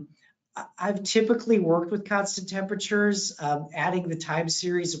 I've typically worked with constant temperatures. Adding the time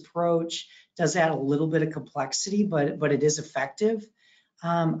series approach does add a little bit of complexity, but it is effective.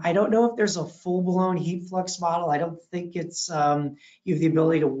 I don't know if there's a full-blown heat flux model. I don't think it's you have the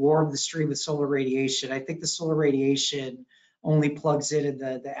ability to warm the stream with solar radiation. I think the solar radiation only plugs in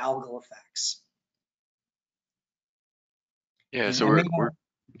the algal effects. Yeah, And so we're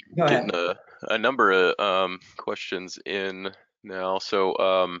getting a number of questions in now.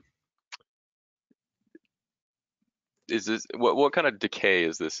 So is this what kind of decay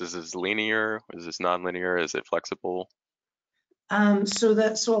is this? Is this linear? Is this nonlinear? Is it flexible? So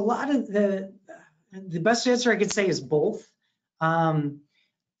a lot of the best answer I could say is both.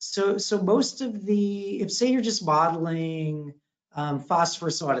 So most of the, if say you're just modeling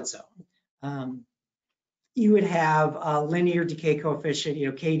phosphorus on its own, you would have a linear decay coefficient,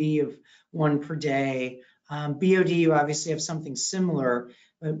 KD of 1 per day. BOD, you obviously have something similar.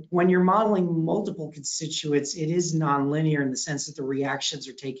 But when you're modeling multiple constituents, it is nonlinear in the sense that the reactions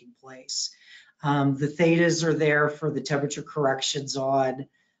are taking place. The thetas are there for the temperature corrections on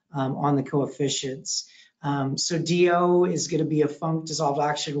the coefficients. So DO is going to be dissolved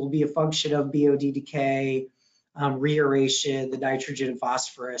oxygen will be a function of BOD decay, reaeration, the nitrogen and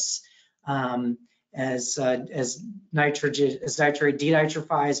phosphorus. As nitrate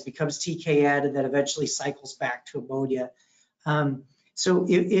denitrifies, becomes TKN, and then eventually cycles back to ammonia. So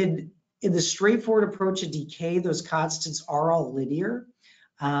in the straightforward approach of decay, those constants are all linear.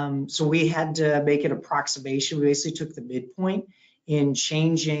 So we had to make an approximation. We basically took the midpoint in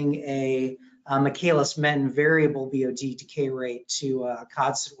changing a Michaelis-Menten variable BOD decay rate to a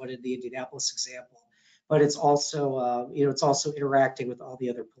constant one in the Indianapolis example. but it's also, it's also interacting with all the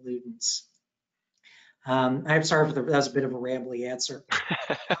other pollutants. I'm sorry for that was a bit of a rambly answer.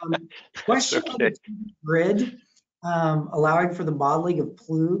 That's Question on okay. the grid, allowing for the modeling of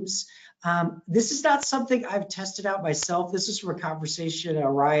plumes. This is not something I've tested out myself. This is from a conversation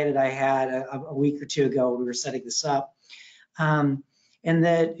Ryan and I had a week or two ago when we were setting this up. And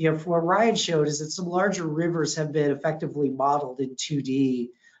that, from what Ryan showed is that some larger rivers have been effectively modeled in 2D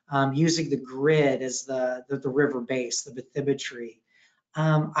using the grid as the river base, the bathymetry.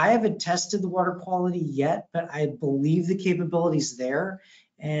 I haven't tested the water quality yet, but I believe the capability's there,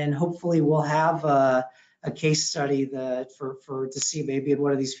 and hopefully we'll have a case study to see maybe in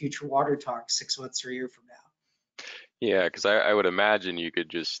one of these future water talks 6 months or a year from now. Yeah, because I would imagine you could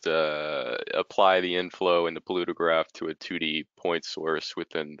just apply the inflow and the pollutograph to a 2D point source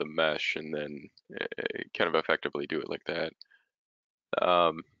within the mesh and then kind of effectively do it like that.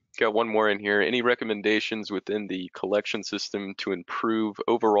 Got one more in here. Any recommendations within the collection system to improve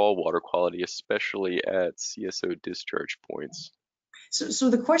overall water quality, especially at CSO discharge points? So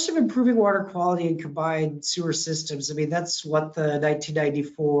the question of improving water quality in combined sewer systems, I mean, that's what the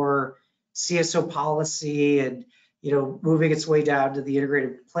 1994 CSO policy and, moving its way down to the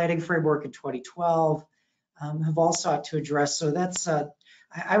integrated planning framework in 2012 have all sought to address. So that's,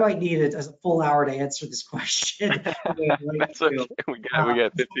 I might need a full hour to answer this question. That's okay. We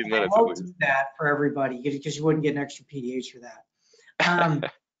got 15 minutes I at won't least. do that for everybody because you wouldn't get an extra PDH for that.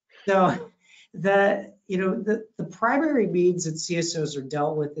 So the primary means that CSOs are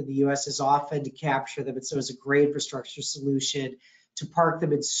dealt with in the US is often to capture them. And so it's a gray infrastructure solution to park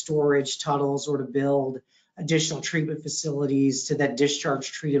them in storage tunnels or to build additional treatment facilities to then discharge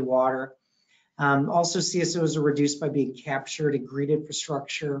treated water. Also, CSOs are reduced by being captured in green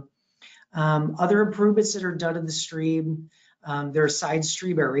infrastructure. Other improvements that are done in the stream, there are side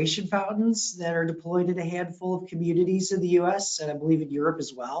stream aeration fountains that are deployed in a handful of communities in the US and I believe in Europe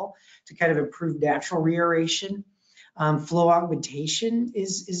as well to kind of improve natural re-aeration. Flow augmentation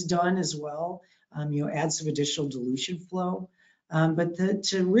is done as well, add some additional dilution flow. But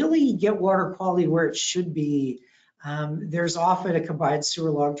to really get water quality where it should be, there's often a combined sewer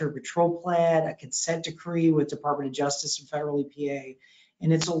long-term control plan, a consent decree with Department of Justice and federal EPA,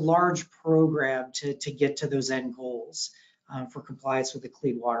 and it's a large program to get to those end goals for compliance with the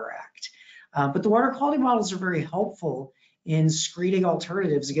Clean Water Act. But the water quality models are very helpful in screening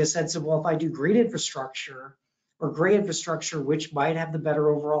alternatives to get a sense of, well, if I do green infrastructure or gray infrastructure, which might have the better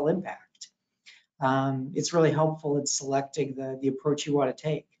overall impact. It's really helpful in selecting the approach you want to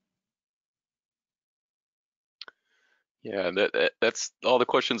take. Yeah, that's all the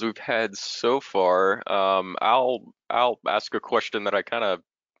questions we've had so far. I'll ask a question that I kind of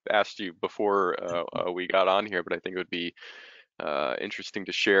asked you before we got on here, but I think it would be interesting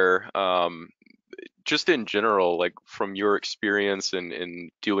to share. Just in general, like from your experience in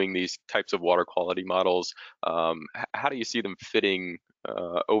doing these types of water quality models, how do you see them fitting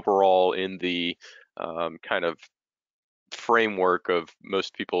overall in the kind of framework of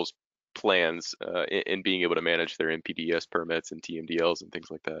most people's plans in being able to manage their NPDES permits and TMDLs and things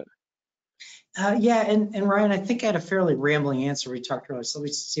like that? Yeah, and Ryan, I think I had a fairly rambling answer we talked earlier, so let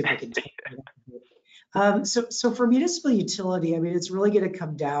me see if I can take it. So for municipal utility, I mean, it's really going to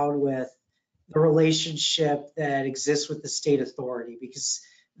come down with the relationship that exists with the state authority because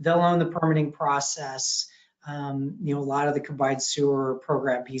they'll own the permitting process. A lot of the combined sewer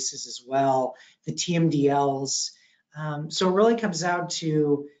program pieces as well, the TMDLs. So it really comes down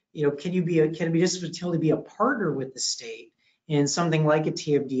to, can a municipal utility be a partner with the state in something like a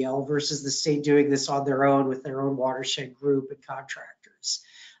TMDL versus the state doing this on their own with their own watershed group and contractors.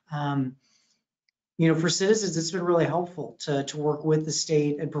 For citizens, it's been really helpful to work with the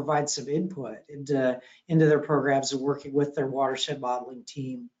state and provide some input into their programs and working with their watershed modeling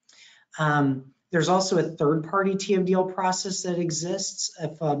team. There's also a third-party TMDL process that exists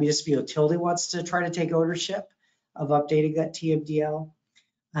if a municipal utility wants to try to take ownership of updating that TMDL.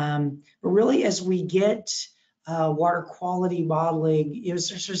 But really, as we get water quality modeling,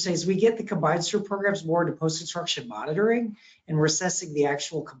 as we get the combined sewer programs more into post-construction monitoring and we're assessing the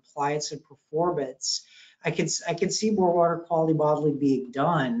actual compliance and performance, I can see more water quality modeling being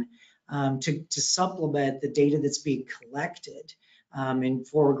done to supplement the data that's being collected in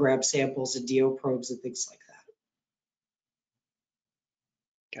forward grab samples and DO probes and things like that.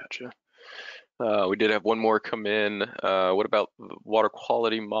 Gotcha. We did have one more come in. What about water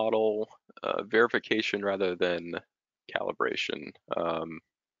quality model verification rather than calibration?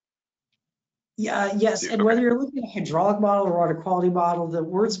 Yes, and whether you're looking at a hydraulic model or water quality model, the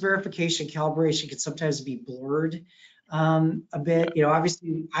words verification, calibration can sometimes be blurred. a bit.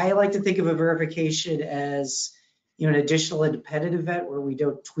 Obviously, I like to think of a verification as, an additional independent event where we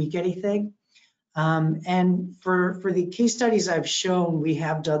don't tweak anything. And for the case studies I've shown, we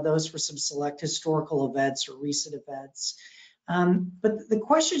have done those for some select historical events or recent events. But the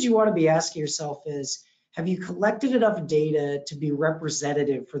questions you want to be asking yourself is, have you collected enough data to be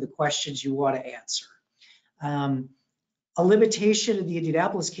representative for the questions you want to answer? A limitation of the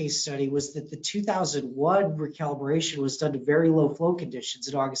Indianapolis case study was that the 2001 recalibration was done to very low flow conditions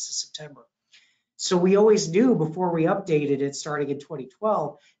in August and September. So we always knew before we updated it starting in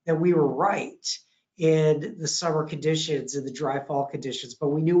 2012 that we were right in the summer conditions and the dry fall conditions, but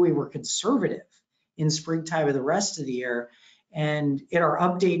we knew we were conservative in springtime and the rest of the year. And in our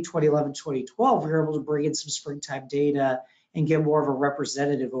update 2011, 2012, we were able to bring in some springtime data and get more of a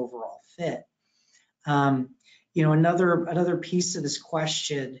representative overall fit. Another piece of this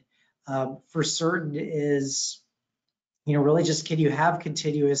question for certain is, really just, can you have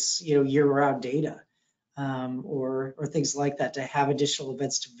continuous, year-round data or things like that to have additional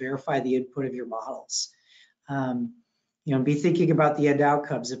events to verify the input of your models? Be thinking about the end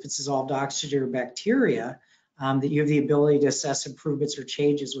outcomes. If it's dissolved oxygen or bacteria, that you have the ability to assess improvements or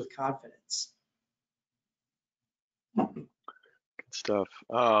changes with confidence. Good stuff.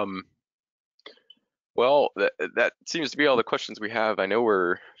 Well, that seems to be all the questions we have. I know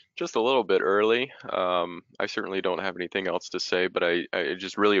we're just a little bit early. I certainly don't have anything else to say, but I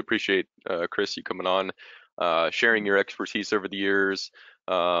just really appreciate, Chris, you coming on, sharing your expertise over the years,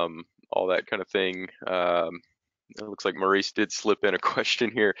 all that kind of thing. It looks like Maurice did slip in a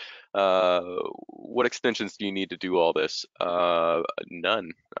question here. What extensions do you need to do all this?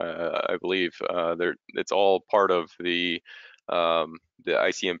 None, I believe. It's all part of the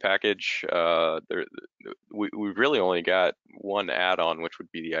ICM package. We've really only got one add-on, which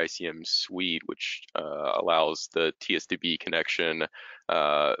would be the ICM suite, which allows the TSDB connection,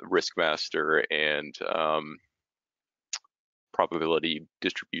 risk master, and probability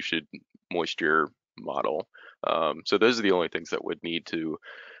distribution moisture model. So those are the only things that would need to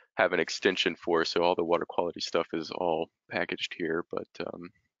have an extension for. So all the water quality stuff is all packaged here, but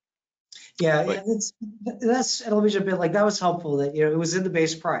that's let me jump in. Like, that was helpful that it was in the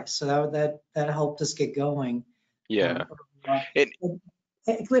base price, so that helped us get going. Yeah.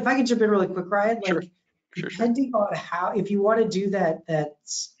 If I could jump in really quick, Ryan, Sure. Depending on how, if you want to do that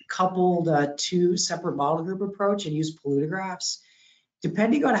coupled two separate model group approach and use pollutographs,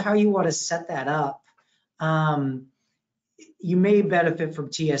 depending on how you want to set that up, you may benefit from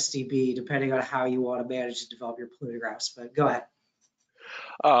TSDB depending on how you want to manage to develop your pollutographs. But go ahead.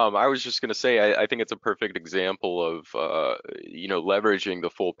 I was just going to say, I think it's a perfect example of, leveraging the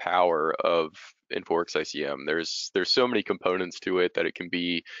full power of InfoWorks ICM. There's so many components to it that it can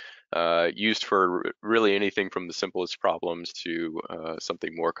be used for really anything from the simplest problems to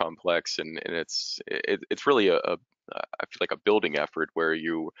something more complex, and it's really I feel like a building effort where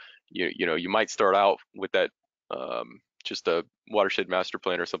you might start out with that just a watershed master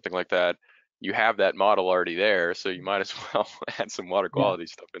plan or something like that. You have that model already there, so you might as well add some water quality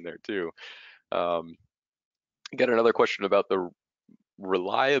stuff in there too. Got another question about the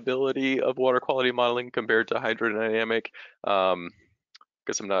reliability of water quality modeling compared to hydrodynamic.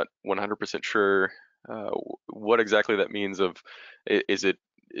 Guess I'm not 100% sure what exactly that means. Is it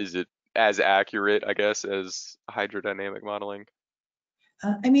as accurate, I guess, as hydrodynamic modeling?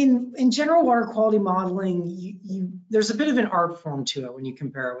 In general water quality modeling, there's a bit of an art form to it when you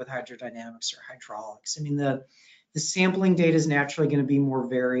compare it with hydrodynamics or hydraulics. The sampling data is naturally going to be more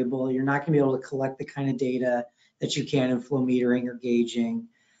variable. You're not going to be able to collect the kind of data that you can in flow metering or gauging.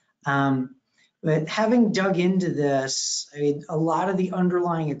 But having dug into this, a lot of the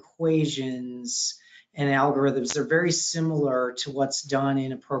underlying equations and algorithms are very similar to what's done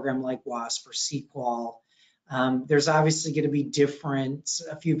in a program like WASP or SQL. There's obviously going to be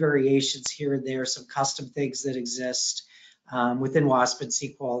a few variations here and there, some custom things that exist within WASP and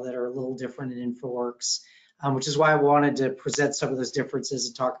SQL that are a little different in InfoWorks, which is why I wanted to present some of those differences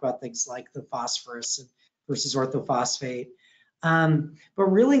and talk about things like the phosphorus versus orthophosphate. But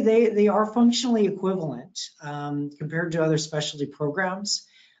really, they are functionally equivalent compared to other specialty programs.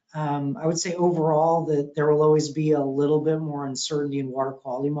 I would say overall that there will always be a little bit more uncertainty in water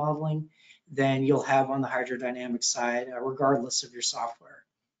quality modeling than you'll have on the hydrodynamic side, regardless of your software.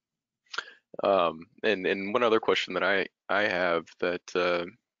 And one other question that I have that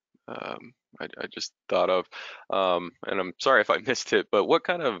I just thought of, and I'm sorry if I missed it, but what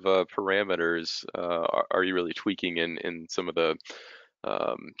kind of parameters are you really tweaking in some of the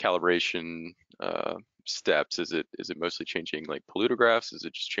calibration steps? Is it mostly changing like pollutographs? Is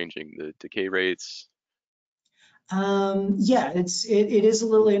it just changing the decay rates? Yeah, it is a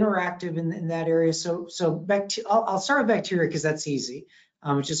little interactive in that area. So I'll start with bacteria because that's easy.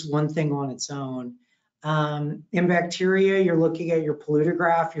 It's just one thing on its own. In bacteria, you're looking at your polluter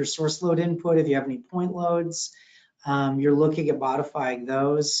graph, your source load input, if you have any point loads. You're looking at modifying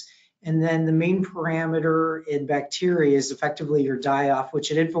those. And then the main parameter in bacteria is effectively your die-off,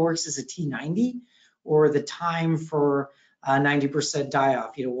 which at InfoWorks is a T90, or the time for 90%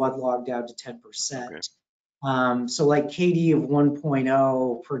 die-off, one log down to 10%. Okay. So like KD of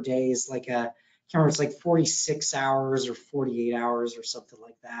 1.0 per day is like I can't remember, it's like 46 hours or 48 hours or something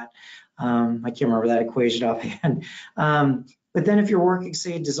like that. I can't remember that equation offhand. But then if you're working,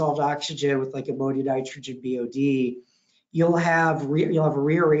 say, dissolved oxygen with like ammonia, nitrogen, BOD, you'll have a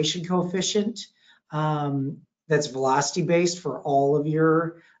reaeration coefficient that's velocity based for all of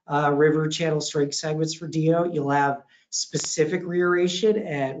your river channel strength segments for DO. You'll have specific reaeration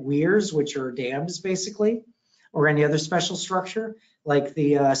at weirs, which are dams basically, or any other special structure like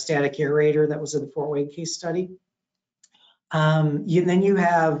the static aerator that was in the Fort Wayne case study. Then you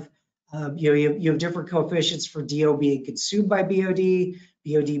have you have different coefficients for DO being consumed by BOD,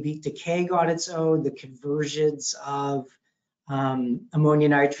 BOD decaying on its own, the conversions of ammonia,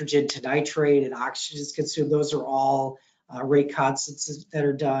 nitrogen to nitrate, and oxygen is consumed. Those are all rate constants that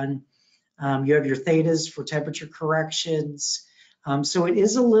are done. You have your thetas for temperature corrections. So it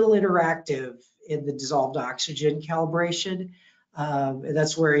is a little interactive in the dissolved oxygen calibration. And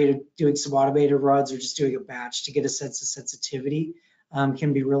that's where doing some automated runs or just doing a batch to get a sense of sensitivity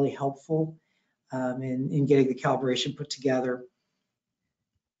can be really helpful in getting the calibration put together.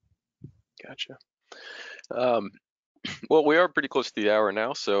 Gotcha. Well, we are pretty close to the hour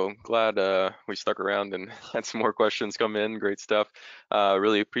now, so glad we stuck around and had some more questions come in. Great stuff.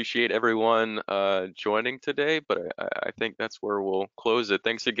 Really appreciate everyone joining today, but I think that's where we'll close it.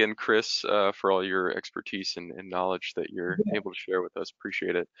 Thanks again, Chris, for all your expertise and knowledge that you're able to share with us.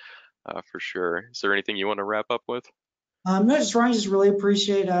 Appreciate it for sure. Is there anything you want to wrap up with? No, Ryan, just really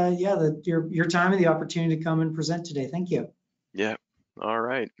appreciate your time and the opportunity to come and present today. Thank you. Yeah. All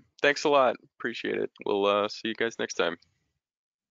right. Thanks a lot. Appreciate it. We'll see you guys next time.